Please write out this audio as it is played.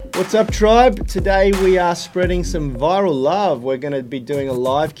What's up, tribe? Today we are spreading some viral love. We're going to be doing a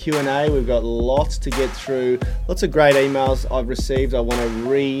live Q&A. We've got lots to get through, lots of great emails I've received. I want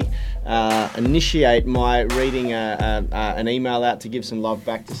to initiate my reading an email out to give some love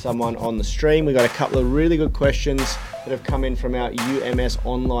back to someone on the stream. We've got a couple of really good questions that have come in from our UMS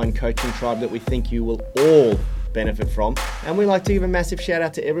online coaching tribe that we think you will all benefit from. And we'd like to give a massive shout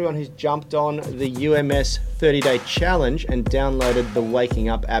out to everyone who's jumped on the UMS 30-day challenge and downloaded the Waking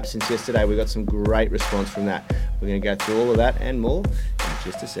Up app since yesterday. We got some great response from that. We're going to go through all of that and more in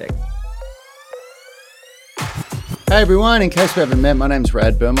just a sec. Hey everyone, in case we haven't met, my name's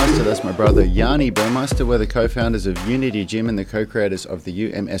Rad Burmeister. That's my brother Yanni Burmeister. We're the co-founders of Unity Gym and the co-creators of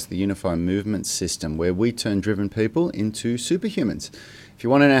the UMS, the Unified Movement System, where we turn driven people into superhumans. If you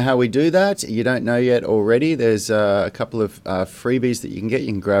want to know how we do that, you don't know yet already, there's a couple of freebies that you can get.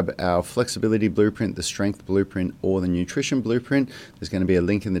 You can grab our flexibility blueprint, the strength blueprint, or the nutrition blueprint. There's going to be a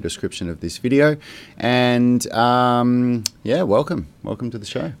link in the description of this video. And yeah, welcome to the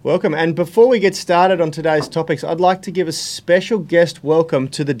show. Welcome. And before we get started on today's topics, I'd like to give a special guest welcome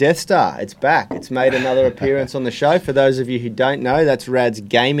to the Death Star. It's back. It's made another appearance on the show. For those of you who don't know, that's Rad's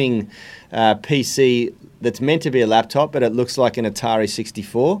gaming PC that's meant to be a laptop, but it looks like an Atari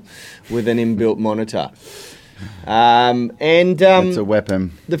 64 with an inbuilt monitor. It's a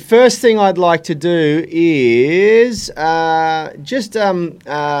weapon. The first thing I'd like to do is we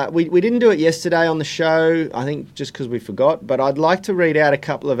didn't do it yesterday on the show, I think just because we forgot, but I'd like to read out a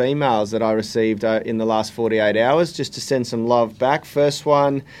couple of emails that I received in the last 48 hours just to send some love back. First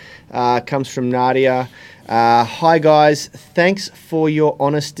one comes from Nadia. Hi guys, thanks for your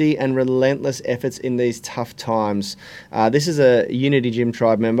honesty and relentless efforts in these tough times. This is a Unity Gym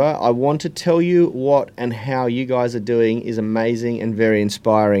Tribe member. I want to tell you what and how you guys are doing is amazing and very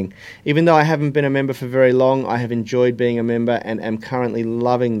inspiring. Even though I haven't been a member for very long, I have enjoyed being a member and am currently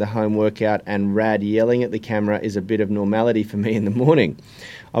loving the home workout, and Rad yelling at the camera is a bit of normality for me in the morning.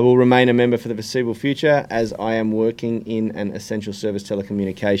 I will remain a member for the foreseeable future as I am working in an essential service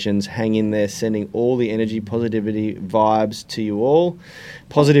telecommunications. Hang in there, sending all the energy, positivity, vibes to you all.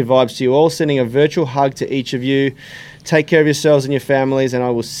 Positive vibes to you all. Sending a virtual hug to each of you. Take care of yourselves and your families, and I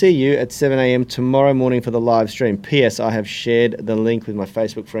will see you at 7 a.m. tomorrow morning for the live stream. P.S. I have shared the link with my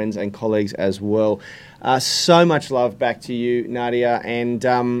Facebook friends and colleagues as well. So much love back to you, Nadia, and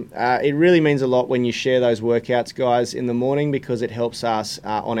it really means a lot when you share those workouts, guys, in the morning, because it helps us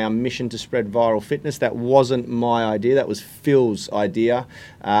on our mission to spread viral fitness. That wasn't my idea, that was Phil's idea.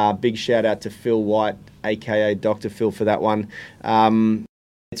 Big shout out to Phil White, aka Dr. Phil, for that one.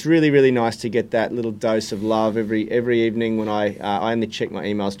 It's really, really nice to get that little dose of love every evening when I only check my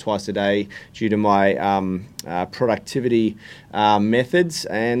emails twice a day due to my productivity methods,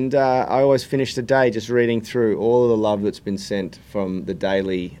 and I always finish the day just reading through all of the love that's been sent from the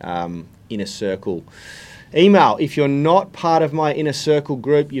daily Inner Circle email. If you're not part of my Inner Circle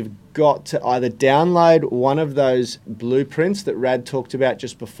group, you've got to either download one of those blueprints that Rad talked about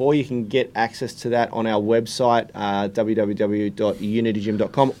just before. You can get access to that on our website,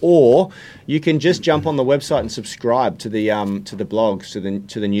 www.unitygym.com, or you can just jump on the website and subscribe to the blogs,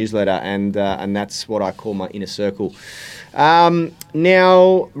 to the newsletter, and that's what I call my Inner Circle.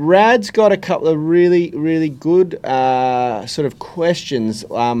 Now, Rad's got a couple of really, really good sort of questions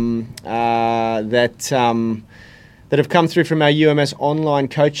that have come through from our UMS online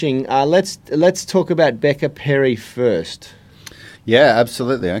coaching. Let's talk about Becca Perry first. Yeah,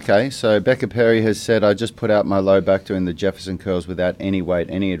 absolutely. Okay, so Becca Perry has said, I just put out my low back doing the Jefferson curls without any weight,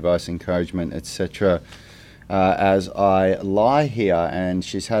 any advice, encouragement, etc. As I lie here, and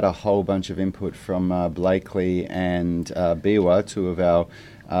she's had a whole bunch of input from Blakely and Biwa, two of our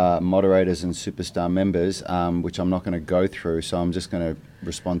moderators and superstar members, which I'm not going to go through, so I'm just going to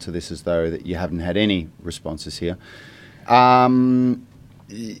respond to this as though that you haven't had any responses here. You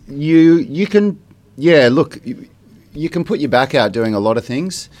can, yeah, look, you can put your back out doing a lot of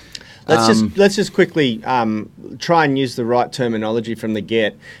things. Let's just quickly try and use the right terminology from the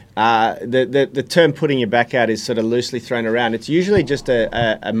get. The term putting your back out is sort of loosely thrown around. It's usually just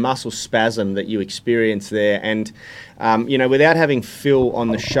a muscle spasm that you experience there. And, without having Phil on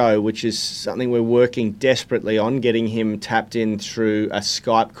the show, which is something we're working desperately on, getting him tapped in through a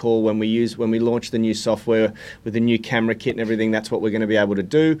Skype call when we launch the new software with the new camera kit and everything, that's what we're going to be able to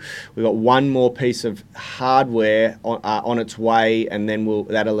do. We've got one more piece of hardware on its way, and then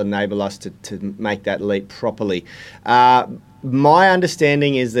that'll enable us to make that leap properly. My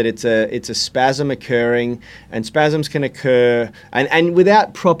understanding is that it's a spasm occurring, and spasms can occur, and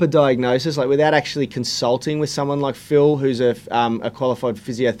without proper diagnosis, like without actually consulting with someone like Phil, who's a qualified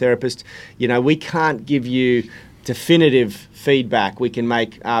physiotherapist, we can't give you definitive feedback. We can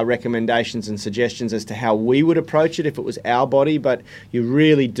make recommendations and suggestions as to how we would approach it if it was our body, but you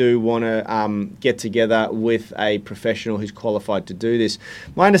really do want to get together with a professional who's qualified to do this.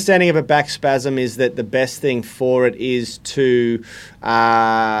 My understanding of a back spasm is that the best thing for it is to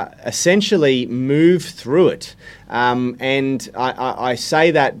essentially move through it. And I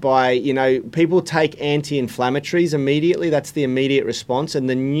say that by, people take anti-inflammatories immediately. That's the immediate response. And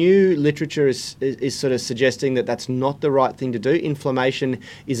the new literature is sort of suggesting that that's not the right thing to do. Inflammation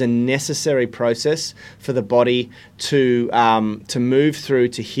is a necessary process for the body to move through,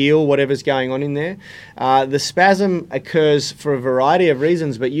 to heal whatever's going on in there. The spasm occurs for a variety of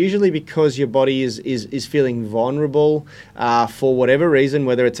reasons, but usually because your body is feeling vulnerable for whatever reason,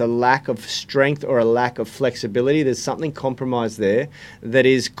 whether it's a lack of strength or a lack of flexibility. There's something compromised there that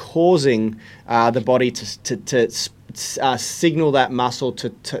is causing the body to signal that muscle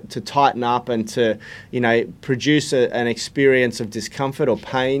to tighten up and to produce an experience of discomfort or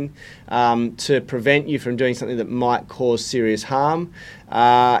pain to prevent you from doing something that might cause serious harm.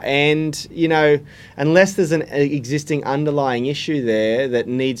 And unless there's an existing underlying issue there that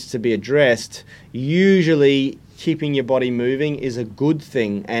needs to be addressed, usually keeping your body moving is a good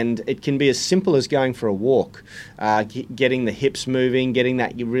thing, and it can be as simple as going for a walk. Getting the hips moving, getting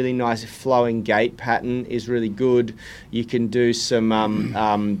that really nice flowing gait pattern is really good. You can do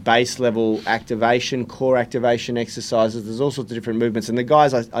some base level activation, core activation exercises. There's all sorts of different movements, and the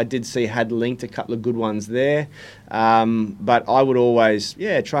guys I did see had linked a couple of good ones there. But I would always,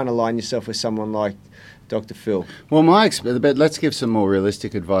 try and align yourself with someone like Dr. Phil. Well, but let's give some more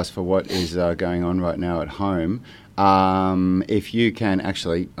realistic advice for what is going on right now at home. If you can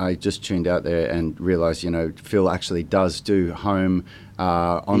actually, I just tuned out there and realised, Phil actually does do home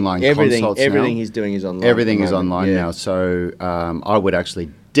online consults now. Everything he's doing is online. Everything is online now. So I would actually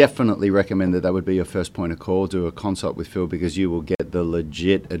definitely recommend that would be your first point of call. Do a consult with Phil, because you will get the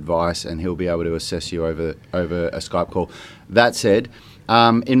legit advice and he'll be able to assess you over a Skype call. That said,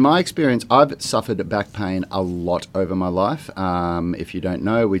 in my experience, I've suffered back pain a lot over my life. If you don't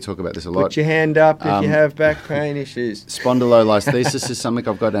know, we talk about this a lot. Put your hand up if you have back pain issues. Spondylolisthesis is something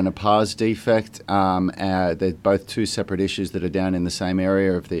I've got, and a pars defect. They're both two separate issues that are down in the same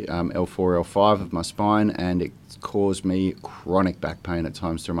area of the L4, L5 of my spine, and it caused me chronic back pain at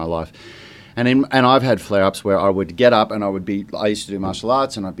times through my life. And I've had flare-ups where I would get up and I used to do martial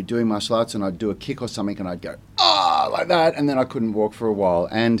arts, and I'd be doing martial arts and I'd do a kick or something and I'd go, like that, and then I couldn't walk for a while.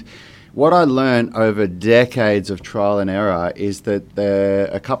 And what I learned over decades of trial and error is that there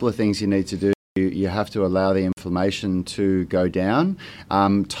are a couple of things you need to do. You have to allow the inflammation to go down.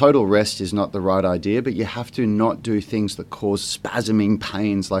 Total rest is not the right idea, but you have to not do things that cause spasming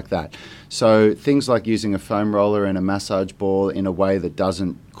pains like that. So things like using a foam roller and a massage ball in a way that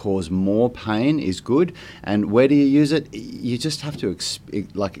doesn't cause more pain is good. And where do you use it? You just have to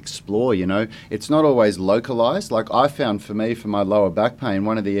explore, It's not always localized. Like I found for my lower back pain,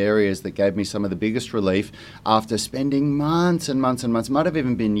 one of the areas that gave me some of the biggest relief after spending months and months and months, might have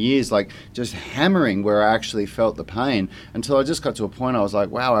even been years, like just hammering where I actually felt the pain, until I just got to a point I was like,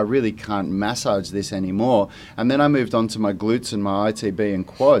 wow, I really can't massage this anymore. And then I moved on to my glutes and my ITB and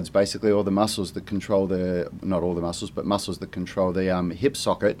quads, basically all the muscles that control not all the muscles, but muscles that control the hip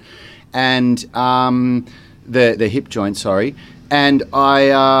socket and the hip joint, sorry. And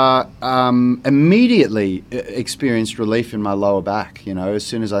I immediately experienced relief in my lower back, as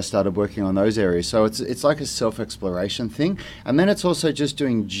soon as I started working on those areas. So it's like a self-exploration thing. And then it's also just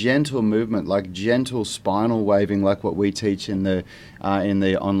doing gentle movement, like gentle spinal waving, like what we teach in the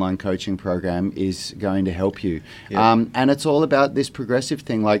online coaching program, is going to help you. Yeah. And it's all about this progressive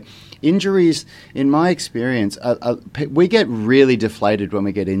thing. Like injuries, in my experience, we get really deflated when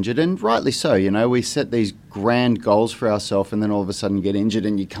we get injured, and rightly so. We set these grand goals for ourselves, and then all of a sudden get injured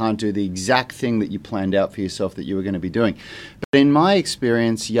and you can't do the exact thing that you planned out for yourself that you were going to be doing. But in my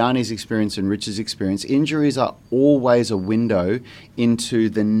experience, Yanni's experience and Rich's experience, injuries are always a window into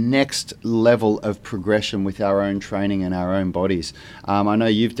the next level of progression with our own training and our own bodies. I know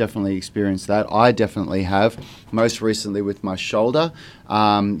you've definitely experienced that. I definitely have, most recently with my shoulder,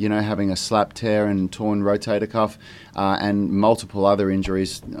 having a slap tear and torn rotator cuff, and multiple other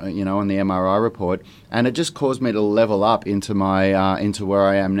injuries, on the MRI report. And it just caused me to level up into into where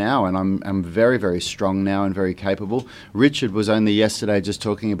I am now. And I'm very, very strong now and very capable. Richard was only yesterday just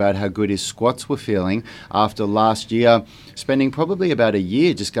talking about how good his squats were feeling after last year, spending probably about a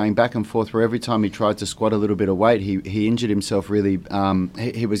year just going back and forth, where every time he tried to squat a little bit of weight, he injured himself really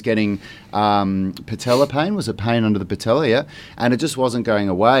he was getting patella pain, was a pain under the patella, yeah, and it just wasn't going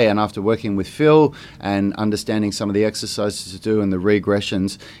away. And after working with Phil and understanding some of the exercises to do and the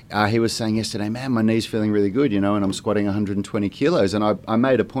regressions, he was saying yesterday, man, my knee's feeling really good, and I'm squatting 120 kilos. And I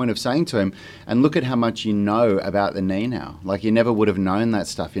made a point of saying to him, and look at how much you know about the knee now. Like, you never would have known that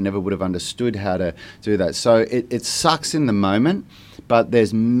stuff. You never would have understood how to do that. So it sucks in the moment, but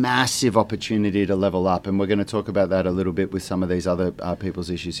there's massive opportunity to level up. And we're going to talk about that a little bit with some of these other people's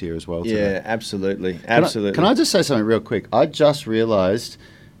issues here as well today. Yeah, absolutely. Can I just say something real quick? I just realised...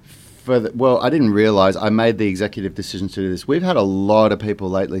 I didn't realise, I made the executive decision to do this. We've had a lot of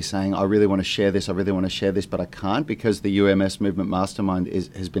people lately saying, I really want to share this, but I can't, because the UMS Movement Mastermind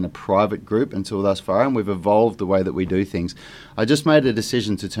has been a private group until thus far, and we've evolved the way that we do things. I just made a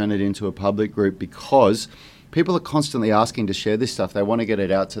decision to turn it into a public group because people are constantly asking to share this stuff. They want to get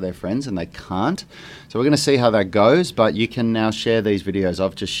it out to their friends and they can't. So we're going to see how that goes, but you can now share these videos.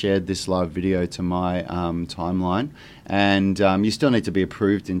 I've just shared this live video to my timeline, and you still need to be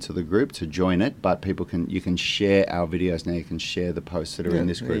approved into the group to join it, but you can share our videos now. You can share the posts that are in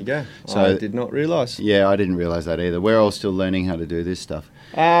this group. There you go. So I did not realise. Yeah, I didn't realise that either. We're all still learning how to do this stuff.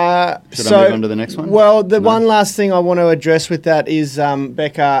 Should I move on to the next one? Well, one last thing I want to address with that is,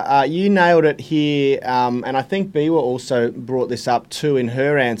 Becca, you nailed it here, and I think Biwa also brought this up too in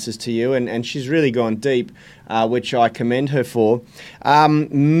her answers to you, and she's really gone deep, which I commend her for.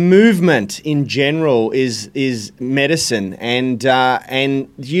 Movement in general is medicine, and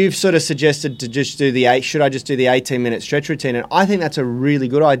you've sort of suggested to just do should I just do the 18-minute stretch routine? And I think that's a really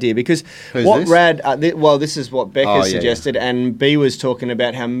good idea, because this is what Becca suggested, and B was talking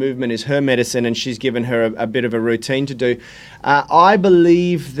about how movement is her medicine, and she's given her a bit of a routine to do. I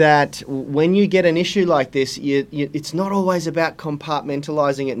believe that when you get an issue like this, it's not always about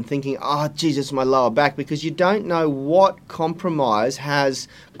compartmentalizing it and thinking, oh, Jesus, my lower back, because you don't know what compromise has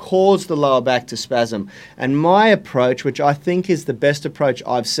caused the lower back to spasm. And my approach, which I think is the best approach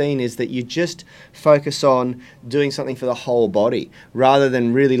I've seen, is that you just focus on doing something for the whole body rather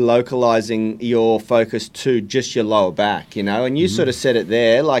than really localizing your focus to just your lower back, and you sort of said it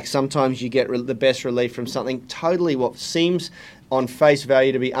there, like sometimes you get the best relief from something totally what seems on face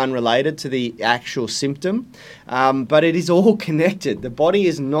value to be unrelated to the actual symptom, but it is all connected. The body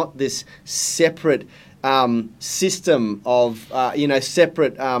is not this separate system of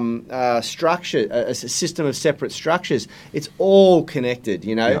separate structure, a system of separate structures. It's all connected,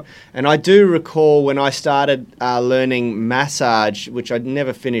 Yep. And I do recall when I started learning massage, which I'd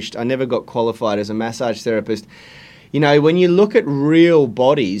never finished. I never got qualified as a massage therapist. When you look at real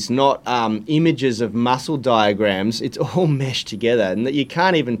bodies, not images of muscle diagrams, it's all meshed together, and that you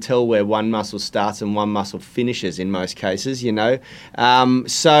can't even tell where one muscle starts and one muscle finishes in most cases,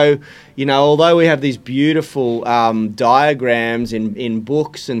 although we have these beautiful diagrams in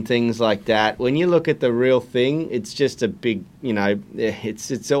books and things like that, when you look at the real thing, it's just a big,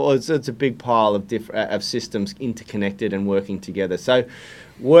 it's a big pile of systems interconnected and working together. So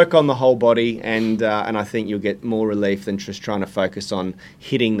work on the whole body, and I think you'll get more relief than just trying to focus on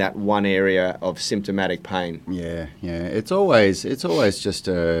hitting that one area of symptomatic pain. Yeah. It's always just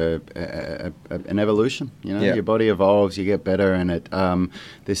an evolution. Your body evolves, you get better, and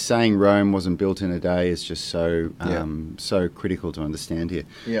this saying Rome wasn't built in a day is just so critical to understand here.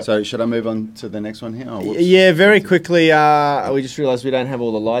 Yep. So should I move on to the next one here? Yeah, very quickly. We just realised we don't have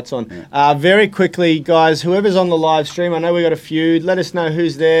all the lights on. Very quickly, guys, whoever's on the live stream, I know we got a few. Let us know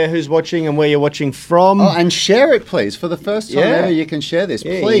who's there, who's watching, and where you're watching from. Oh, and share it, please. For the first time ever, you can share this.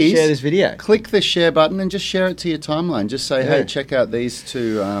 Please share this video. Click the share button and just share it to your timeline. Just say, hey, check out these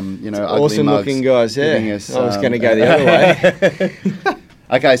two, ugly awesome-looking guys. Yeah, us, I was going to go the other way.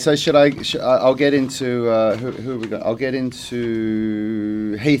 Okay, so I'll get into who we got? I'll get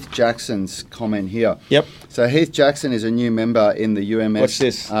into Heath Jackson's comment here. Yep. So Heath Jackson is a new member in the UMS. What's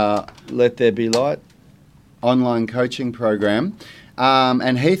this? Let There Be Light online coaching program.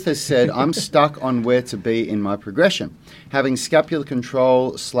 And Heath has said, I'm stuck on where to be in my progression, having scapular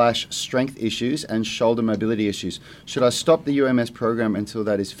control / strength issues and shoulder mobility issues. Should I stop the UMS program until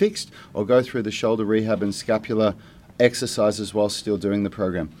that is fixed, or go through the shoulder rehab and scapular exercises while still doing the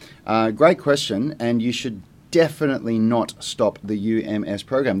program? Great question, and you should definitely not stop the UMS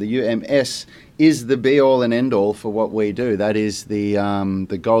program. The UMS is the be-all and end-all for what we do. That is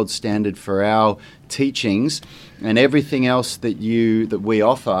the gold standard for our teachings, and everything else that we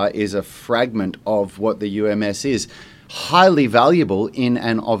offer is a fragment of what the UMS is. Highly valuable in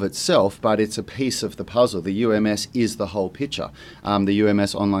and of itself, but it's a piece of the puzzle. The UMS is the whole picture, the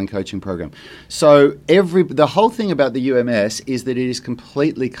UMS online coaching program. So the whole thing about the UMS is that it is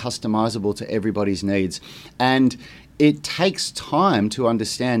completely customizable to everybody's needs. And it takes time to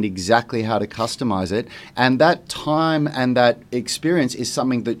understand exactly how to customize it. And that time and that experience is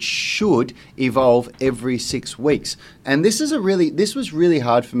something that should evolve every 6 weeks. And this was really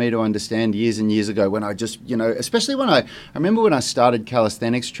hard for me to understand years and years ago when I just, especially when I remember when I started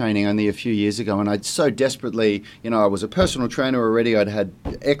calisthenics training only a few years ago, and I'd so desperately, I was a personal trainer already. I'd had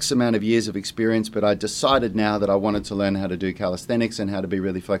X amount of years of experience, but I decided now that I wanted to learn how to do calisthenics and how to be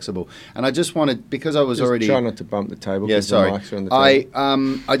really flexible. And I just wanted, because I was just already... Try not to bump the table. Yeah, sorry. The mics are on the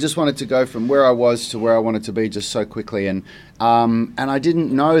table. I just wanted to go from where I was to where I wanted to be just so quickly. And I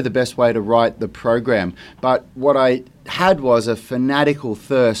didn't know the best way to write the program. But what I had was a fanatical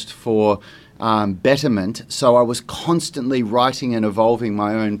thirst for betterment, so I was constantly writing and evolving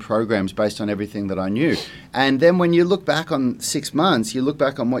my own programs based on everything that I knew. And then when you look back on 6 months, you look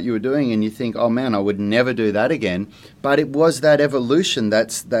back on what you were doing and you think, oh man, I would never do that again. But it was that evolution,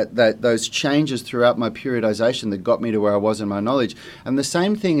 those changes throughout my periodization that got me to where I was in my knowledge. And the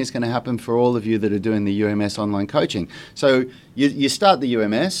same thing is going to happen for all of you that are doing the UMS online coaching. So you start the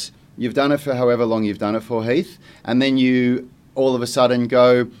UMS, you've done it for however long you've done it for, Heath, and then you all of a sudden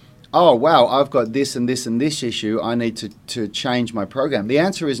go, oh, wow, I've got this and this and this issue. I need to change my program. The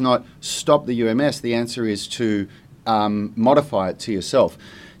answer is not stop the UMS. The answer is to modify it to yourself.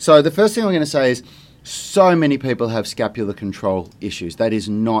 So the first thing I'm going to say is so many people have scapular control issues. That is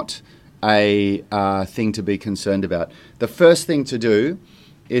not a thing to be concerned about. The first thing to do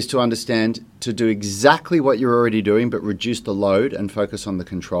is to understand to do exactly what you're already doing, but reduce the load and focus on the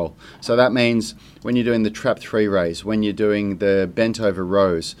control. So that means when you're doing the trap 3 raise, when you're doing the bent over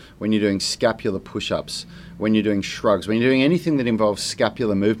rows, when you're doing scapular push-ups, when you're doing shrugs, when you're doing anything that involves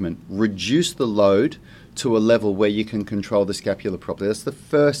scapular movement, reduce the load to a level where you can control the scapula properly. That's the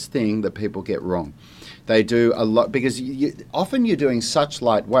first thing that people get wrong. They do a lot, because often you're doing such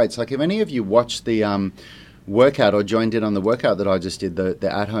light weights. Like if any of you watch the workout or joined in on the workout that I just did,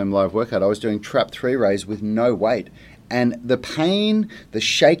 the at-home live workout, I was doing trap 3 raise with no weight. And the pain, the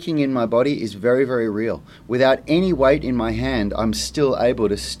shaking in my body is very, very real. Without any weight in my hand, I'm still able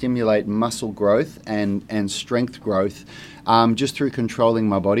to stimulate muscle growth and strength growth just through controlling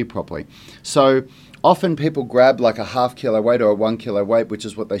my body properly. So often people grab like a half kilo weight or a 1 kilo weight, which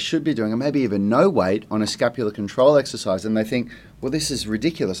is what they should be doing, and maybe even no weight on a scapular control exercise, and they think, well, this is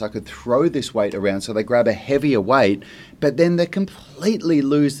ridiculous. I could throw this weight around. So they grab a heavier weight, but then they completely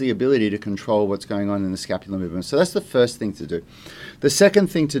lose the ability to control what's going on in the scapular movement. So that's the first thing to do. The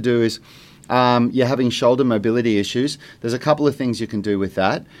second thing to do is you're having shoulder mobility issues. There's a couple of things you can do with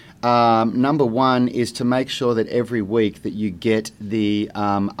that. Number one is to make sure that every week that you get the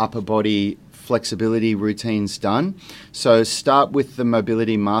upper body flexibility routines done. So start with the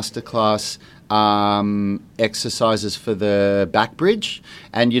mobility masterclass exercises for the back bridge,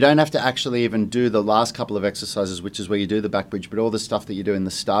 and you don't have to actually even do the last couple of exercises, which is where you do the back bridge, but all the stuff that you do in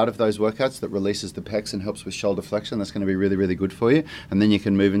the start of those workouts that releases the pecs and helps with shoulder flexion, that's going to be really, really good for you. And then you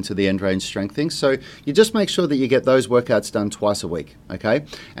can move into the end range strength things. So you just make sure that you get those workouts done twice a week, okay?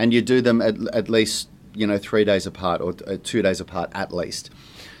 And you do them at least 3 days apart or 2 days apart at least.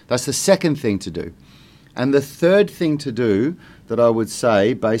 That's the second thing to do. And the third thing to do that I would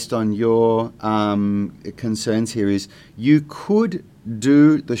say, based on your concerns here, is you could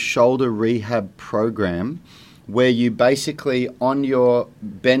do the shoulder rehab program where you basically, on your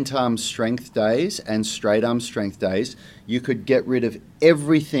bent arm strength days and straight arm strength days, you could get rid of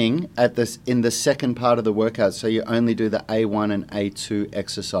everything in the second part of the workout. So you only do the A1 and A2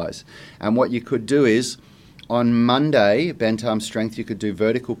 exercise. And what you could do is, on Monday, bent arm strength, you could do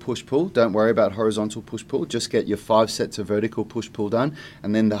vertical push-pull. Don't worry about horizontal push-pull. Just get your 5 sets of vertical push-pull done.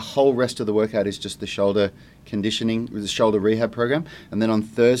 And then the whole rest of the workout is just the shoulder conditioning, the shoulder rehab program. And then on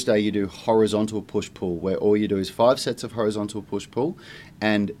Thursday, you do horizontal push-pull, where all you do is 5 sets of horizontal push-pull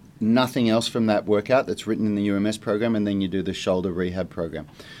and nothing else from that workout that's written in the UMS program. And then you do the shoulder rehab program.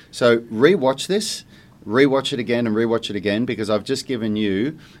 So re-watch this. Rewatch it again and rewatch it again, because I've just given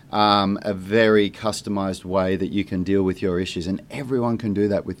you a very customized way that you can deal with your issues, and everyone can do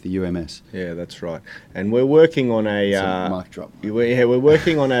that with the UMS. Yeah, that's right. And we're working on a mic drop. We're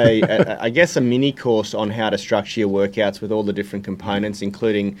working on I guess a mini course on how to structure your workouts with all the different components,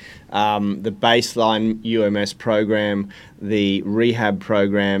 including the baseline UMS program, the rehab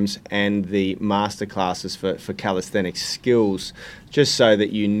programs, and the masterclasses for calisthenics skills, just so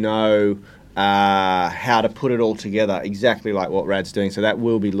that you know how to put it all together, exactly like what Rad's doing. So that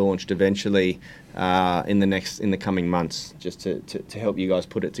will be launched eventually in the coming months, just to help you guys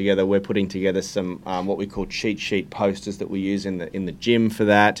put it together. We're putting together some what we call cheat sheet posters that we use in the gym for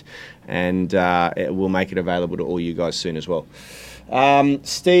that, and we'll make it available to all you guys soon as well.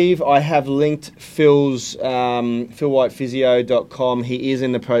 Steve, I have linked Phil's philwhitephysio.com. He is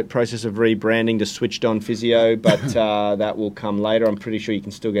in the process of rebranding to Switched On Physio, but that will come later. I'm pretty sure you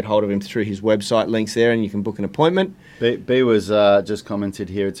can still get hold of him through his website links there, and you can book an appointment. B was just commented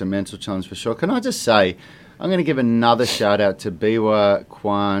here, it's a mental challenge for sure. Can I just say, I'm going to give another shout out to Biwa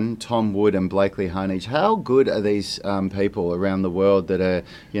Kwan, Tom Wood and Blakely Harnage. How good are these people around the world that are,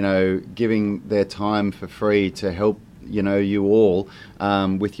 giving their time for free to help you all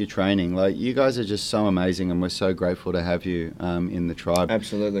with your training? Like, you guys are just so amazing, and we're so grateful to have you in the tribe.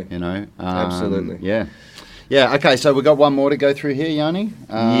 Absolutely. Absolutely. Yeah, okay, so we've got one more to go through here, Yanni.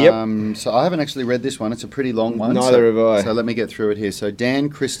 Yep. So I haven't actually read this one. It's a pretty long one. Neither have I. So let me get through it here. So Dan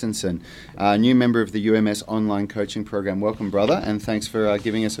Christensen, new member of the UMS online coaching program. Welcome, brother, and thanks for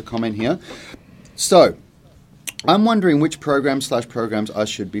giving us a comment here. So I'm wondering which programs I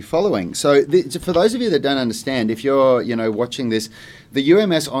should be following. So for those of you that don't understand, if you're watching this, the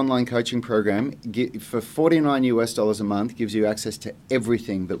UMS online coaching program for $49 a month gives you access to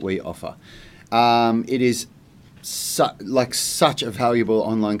everything that we offer. It is such a valuable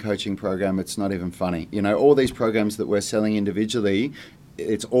online coaching program. It's not even funny. All these programs that we're selling individually,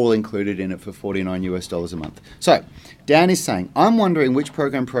 it's all included in it for $49 a month. So Dan is saying, I'm wondering which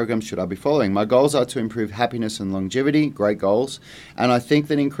programs should I be following? My goals are to improve happiness and longevity, great goals, and I think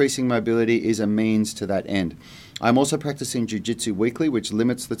that increasing mobility is a means to that end. I'm also practicing Jiu-Jitsu weekly, which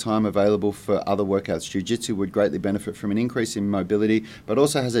limits the time available for other workouts. Jiu-Jitsu would greatly benefit from an increase in mobility, but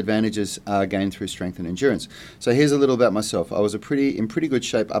also has advantages gained through strength and endurance. So here's a little about myself. I was in pretty good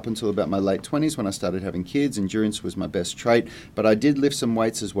shape up until about my late 20s when I started having kids. Endurance was my best trait, but I did lift some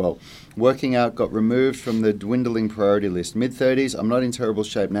weights as well. Working out got removed from the dwindling priority list. Mid-30s, I'm not in terrible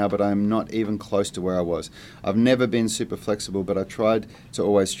shape now, but I'm not even close to where I was. I've never been super flexible, but I tried to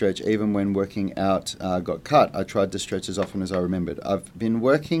always stretch. Even when working out got cut, I tried to stretch as often as I remembered. I've been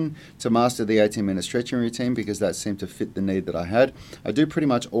working to master the 18-minute stretching routine because that seemed to fit the need that I had. I do pretty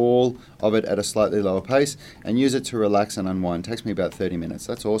much all of it at a slightly lower pace and use it to relax and unwind. It takes me about 30 minutes.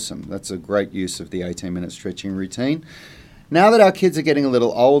 That's awesome. That's a great use of the 18-minute stretching routine. Now that our kids are getting a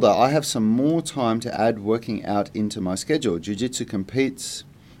little older, I have some more time to add working out into my schedule. Jiu-Jitsu competes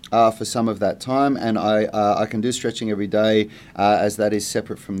for some of that time, and I can do stretching every day as that is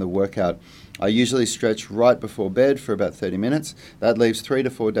separate from the workout. I usually stretch right before bed for about 30 minutes. That leaves 3 to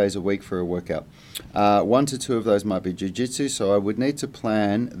 4 days a week for a workout. 1 to 2 of those might be jiu-jitsu, so I would need to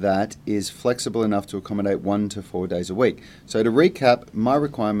plan that is flexible enough to accommodate 1 to 4 days a week. So to recap, my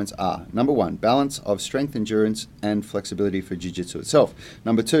requirements are: number 1, balance of strength, endurance, and flexibility for jiu-jitsu itself.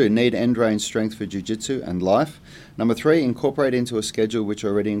 Number 2, need end range strength for jiu-jitsu and life. Number 3, incorporate into a schedule which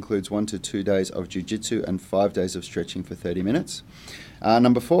already includes 1 to 2 days of jiu-jitsu and 5 days of stretching for 30 minutes.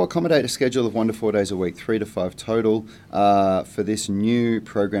 Number 4, accommodate a schedule of 1 to 4 days a week, 3 to 5 total for this new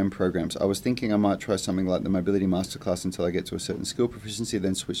programs. I was thinking I might try something like the Mobility Masterclass until I get to a certain skill proficiency,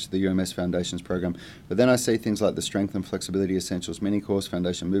 then switch to the UMS Foundations program. But then I see things like the Strength and Flexibility Essentials mini course,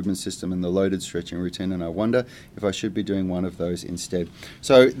 Foundation Movement System, and the loaded stretching routine, and I wonder if I should be doing one of those instead.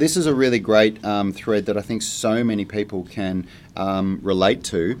 So this is a really great thread that I think so many people can relate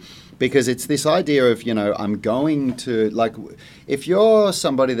to. Because it's this idea of, I'm going to, if you're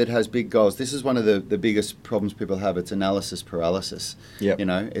somebody that has big goals, this is one of the biggest problems people have. It's analysis paralysis. Yep.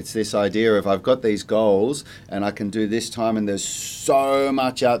 It's this idea of, I've got these goals and I can do this time and there's so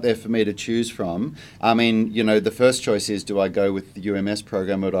much out there for me to choose from. I mean, the first choice is, do I go with the UMS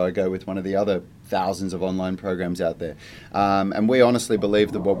program or do I go with one of the other thousands of online programs out there? And we honestly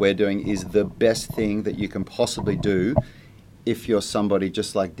believe that what we're doing is the best thing that you can possibly do if you're somebody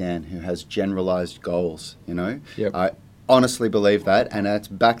just like Dan who has generalized goals, Yep. I honestly believe that, and that's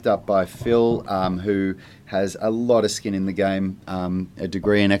backed up by Phil, who has a lot of skin in the game, a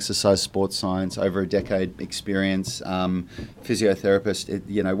degree in exercise sports science, over a decade experience,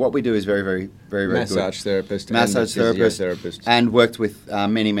 physiotherapist. What we do is very, very, very, very Massage good. massage therapist, and worked with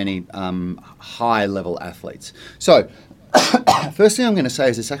many high-level athletes. So, first thing I'm going to say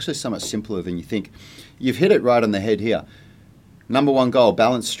is it's actually so much simpler than you think. You've hit it right on the head here. Number 1 goal,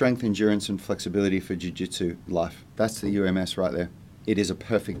 balance strength, endurance, and flexibility for jiu-jitsu life. That's the UMS right there. It is a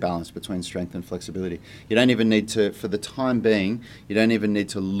perfect balance between strength and flexibility. You don't even need to, for the time being, you don't even need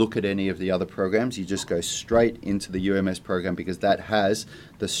to look at any of the other programs. You just go straight into the UMS program because that has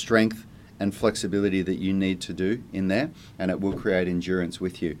the strength and flexibility that you need to do in there, and it will create endurance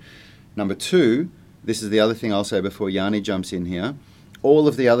with you. Number 2, this is the other thing I'll say before Yanni jumps in here. All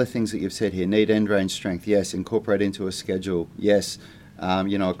of the other things that you've said here, need end range strength, yes. Incorporate into a schedule, yes.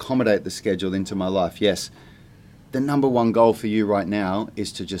 Accommodate the schedule into my life, yes. The number 1 goal for you right now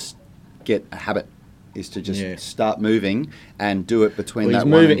is to just get a habit. is to just start moving and do it between He's that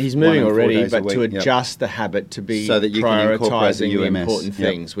moving one and 4 already, days a but to week. adjust the habit to be so that you can incorporate the prioritising the UMS. important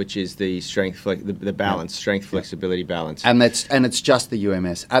things, which is the strength, the balance, strength, flexibility balance. And it's just the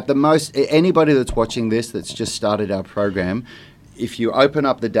UMS. At the most, anybody that's watching this that's just started our program, if you open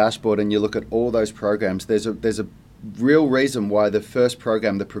up the dashboard and you look at all those programs, there's a real reason why the first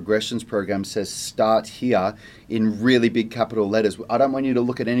program, the progressions program, says start here in really big capital letters. I don't want you to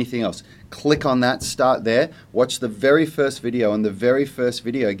look at anything else. Click on that, start there, watch the very first video, and the very first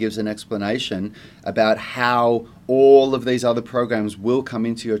video gives an explanation about how all of these other programs will come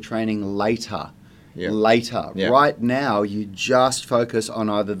into your training later. Right now, you just focus on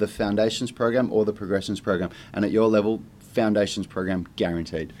either the Foundations program or the Progressions program, and at your level, Foundations program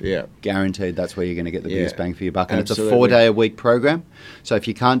guaranteed. Guaranteed. That's where you're going to get the biggest bang for your buck. And Absolutely. It's a 4-day-a-week program. So if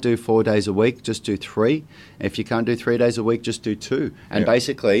you can't do 4 days a week, just do 3. If you can't do 3 days a week, just do 2. And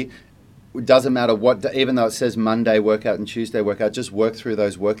basically, it doesn't matter what, even though it says Monday workout and Tuesday workout, just work through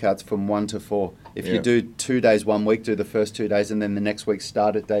those workouts from 1 to 4. If you do 2 days 1 week, do the first 2 days, and then the next week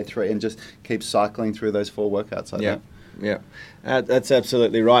start at day 3, and just keep cycling through those 4 workouts like that. Yeah, that's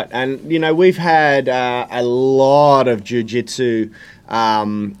absolutely right. And, we've had a lot of jiu-jitsu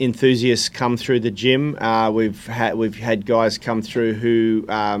enthusiasts come through the gym. We've had guys come through who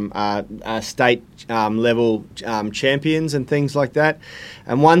are state level champions and things like that.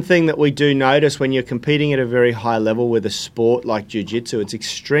 And one thing that we do notice when you're competing at a very high level with a sport like jiu-jitsu, it's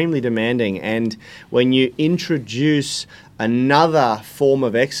extremely demanding. And when you introduce another form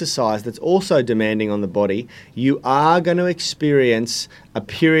of exercise that's also demanding on the body, you are going to experience a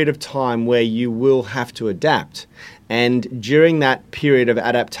period of time where you will have to adapt. And during that period of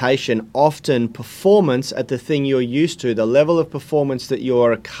adaptation, often performance at the thing you're used to, the level of performance that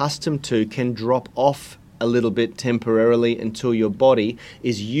you're accustomed to, can drop off a little bit temporarily until your body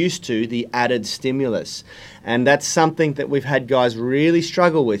is used to the added stimulus. And that's something that we've had guys really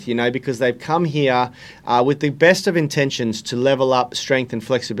struggle with, because they've come here with the best of intentions to level up strength and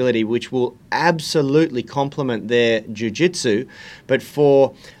flexibility, which will absolutely complement their jiu-jitsu. But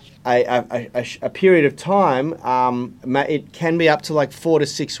for a period of time, it can be up to like 4 to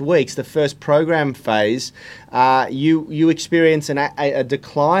 6 weeks, the first program phase, you experience a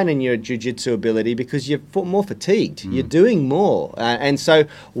decline in your jiu-jitsu ability because you're more fatigued. You're doing more. And so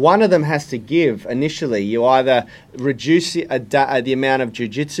one of them has to give initially. You either reduce the amount of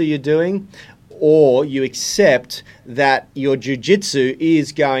jiu-jitsu you're doing, or you accept that your jiu-jitsu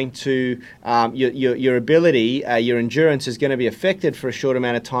is going to, your ability, your endurance is going to be affected for a short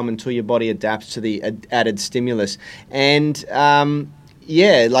amount of time until your body adapts to the added stimulus. And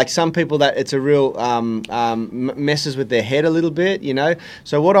like some people, that it's a real messes with their head a little bit,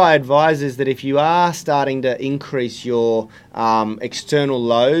 So what I advise is that if you are starting to increase your external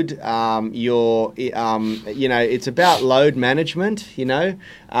load, it's about load management,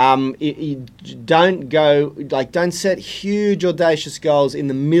 don't set huge audacious goals in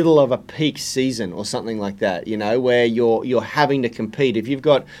the middle of a peak season or something like that, where you're having to compete. If you've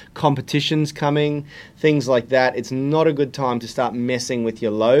got competitions coming, things like that, it's not a good time to start messing with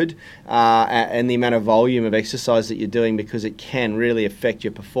your load and the amount of volume of exercise that you're doing, because it can really affect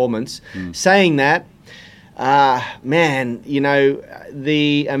your performance. Saying that,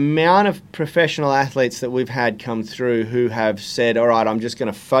 the amount of professional athletes that we've had come through who have said, all right, I'm just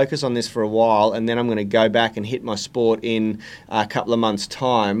going to focus on this for a while, and then I'm going to go back and hit my sport in a couple of months'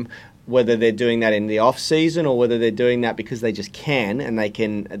 time, whether they're doing that in the off season or whether they're doing that because they just can, and they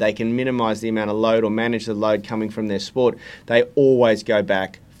can minimize the amount of load or manage the load coming from their sport, they always go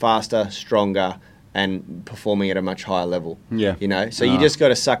back faster, stronger, and performing at a much higher level. So you just got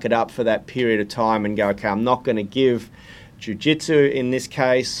to suck it up for that period of time and go, okay, I'm not going to give jiu-jitsu in this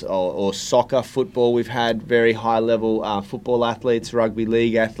case, or soccer, football. We've had very high level football athletes, rugby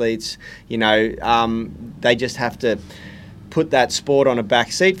league athletes, they just have to put that sport on a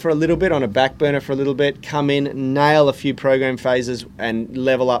back seat for a little bit, on a back burner for a little bit, come in, nail a few program phases and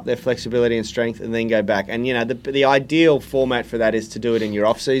level up their flexibility and strength, and then go back. And, the ideal format for that is to do it in your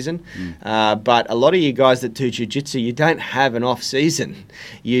off season. But a lot of you guys that do jiu-jitsu, you don't have an off season.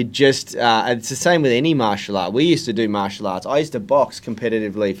 You just, it's the same with any martial art. We used to do martial arts. I used to box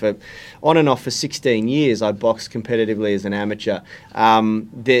competitively for on and off for 16 years. I boxed competitively as an amateur. I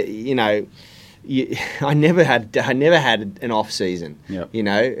never had an off season. You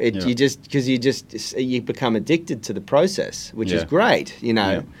become addicted to the process, which is great.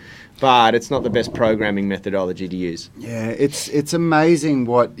 but it's not the best programming methodology to use. Yeah, it's amazing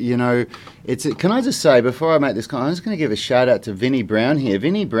what, can I just say, before I make this comment, I'm just going to give a shout out to Vinnie Brown here.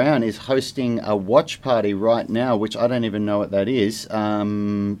 Vinnie Brown is hosting a watch party right now, which I don't even know what that is.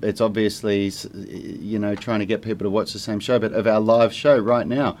 It's obviously, trying to get people to watch the same show, but of our live show right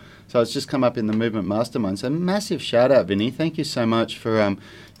now. So it's just come up in the Movement Mastermind. So massive shout out, Vinny. Thank you so much for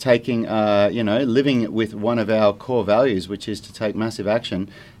taking, living with one of our core values, which is to take massive action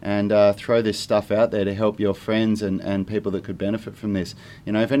and throw this stuff out there to help your friends and people that could benefit from this.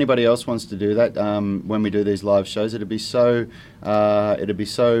 If anybody else wants to do that, when we do these live shows, it'd be so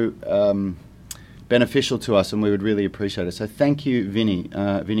beneficial to us, and we would really appreciate it. So thank you,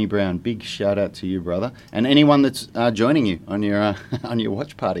 Vinny Brown. Big shout out to you, brother, and anyone that's joining you on your on your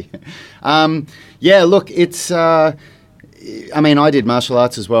watch party. Look, it's. I did martial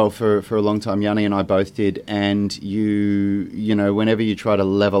arts as well for a long time. Yanni and I both did, and whenever you try to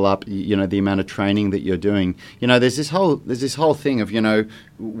level up, the amount of training that you're doing, there's this whole thing of,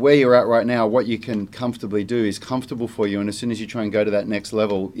 where you're at right now, what you can comfortably do is comfortable for you, and as soon as you try and go to that next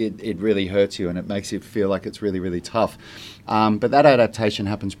level, it really hurts you, and it makes you feel like it's really, really tough. But that adaptation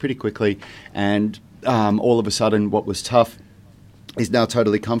happens pretty quickly, and all of a sudden, what was tough is now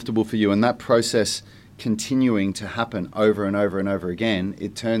totally comfortable for you, and that process continuing to happen over and over and over again,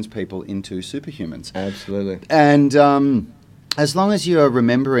 it turns people into superhumans. Absolutely. And as long as you're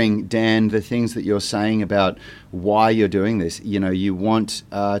remembering, Dan, the things that you're saying about why you're doing this, you want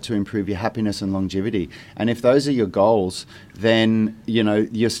to improve your happiness and longevity. And if those are your goals, then,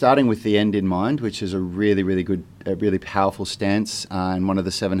 you're starting with the end in mind, which is a really, really good, really powerful stance and one of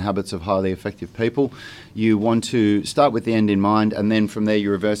the 7 habits of highly effective people. You want to start with the end in mind, and then from there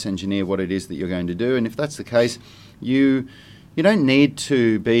you reverse engineer what it is that you're going to do. And if that's the case, you don't need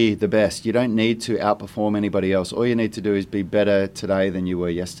to be the best. You don't need to outperform anybody else. All you need to do is be better today than you were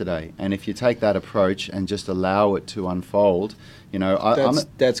yesterday. And if you take that approach and just allow it to unfold,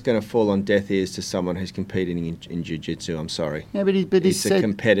 that's going to fall on deaf ears to someone who's competing in jiu-jitsu. I'm sorry. Yeah, but it's a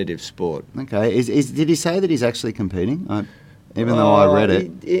competitive sport. Okay. Did he say that he's actually competing? Even though I read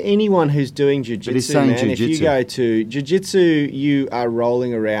it. Anyone who's doing jiu-jitsu, man, jiu-jitsu. If you go to jiu-jitsu, you are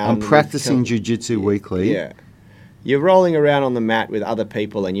rolling around. I'm practicing jiu-jitsu weekly. Yeah. You're rolling around on the mat with other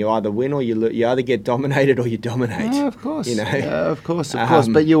people, and you either win or you either get dominated or you dominate. Yeah, of course. Yeah, of course.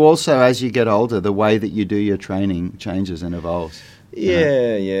 But you also, as you get older, the way that you do your training changes and evolves.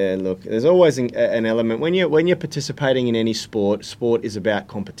 Yeah. Look, there's always an element when you're participating in any sport. Sport is about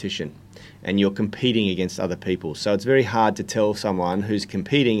competition, and you're competing against other people. So it's very hard to tell someone who's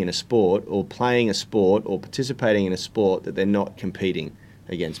competing in a sport or playing a sport or participating in a sport that they're not competing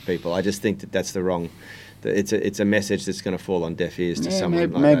against people. I just think that's the wrong. It's a message that's going to fall on deaf ears to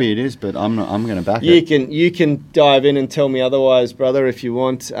someone. Maybe it is, but I'm going to back it. You can dive in and tell me otherwise, brother, if you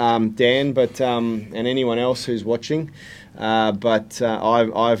want, Dan, but and anyone else who's watching. But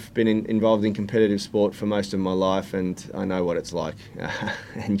I've been involved in competitive sport for most of my life, and I know what it's like.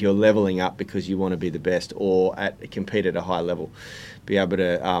 And you're leveling up because you want to be the best, or compete at a high level, be able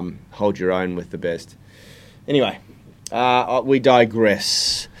to hold your own with the best. Anyway, we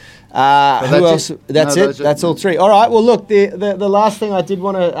digress. Who else? That's it. That's all 3. All right. Well, look, the last thing I did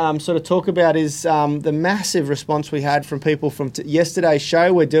want to sort of talk about is the massive response we had from people from yesterday's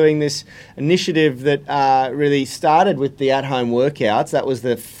show. We're doing this initiative that really started with the at-home workouts. That was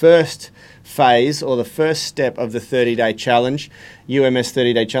the first phase or the first step of the 30-day challenge, UMS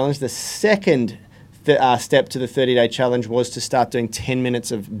 30-day challenge. The second step to the 30-day challenge was to start doing 10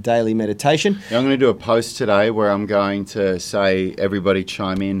 minutes of daily meditation. Yeah, I'm going to do a post today where I'm going to say everybody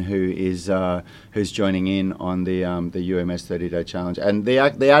chime in who's joining in on the UMS 30-day challenge. And the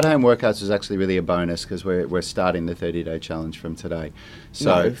at-home workouts is actually really a bonus because we're starting the 30-day challenge from today.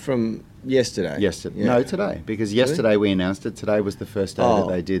 So from yesterday. Yeah. No, today, because yesterday we announced it. Today was the first day that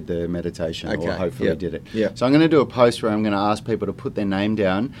they did the meditation, or hopefully did it. Yep. So I'm going to do a post where I'm going to ask people to put their name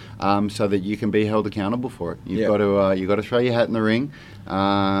down so that you can be held accountable for it. You've got to throw your hat in the ring.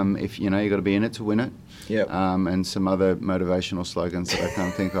 If you've got to be in it to win it. Yep. And some other motivational slogans that I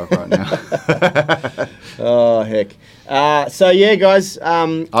can't think of right now. Oh, heck. So, yeah, guys.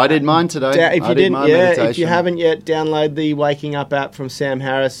 I did mine today. If you haven't yet, download the Waking Up app from Sam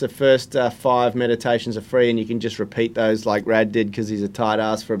Harris. The first 5 meditations are free, and you can just repeat those like Rad did because he's a tight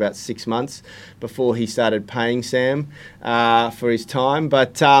ass for about 6 months before he started paying Sam for his time.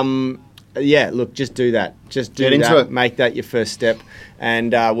 But Yeah, look, just do that. Just do Get into that. it. Make that your first step,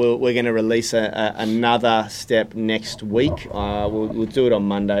 and we're going to release another step next week. We'll do it on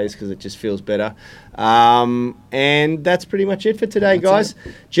Mondays because it just feels better. And that's pretty much it for today, guys.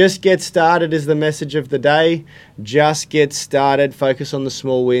 Just get started is the message of the day. Just get started. Focus on the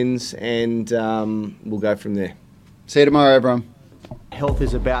small wins, and we'll go from there. See you tomorrow, everyone. Health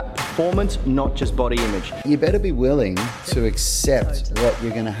is about performance, not just body image. You better be willing to accept what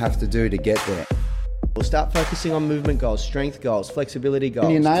you're going to have to do to get there. We'll start focusing on movement goals, strength goals, flexibility goals.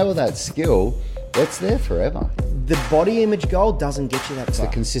 When you nail that skill, it's there forever. The body image goal doesn't get you that It's the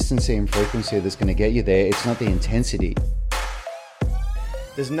far. consistency and frequency that's going to get you there. It's not the intensity.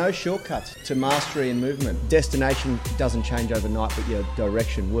 There's no shortcuts to mastery and movement. Destination doesn't change overnight, but your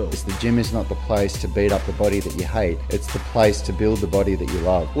direction will. The gym is not the place to beat up the body that you hate. It's the place to build the body that you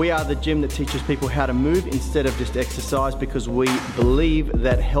love. We are the gym that teaches people how to move instead of just exercise, because we believe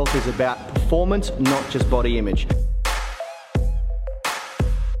that health is about performance, not just body image.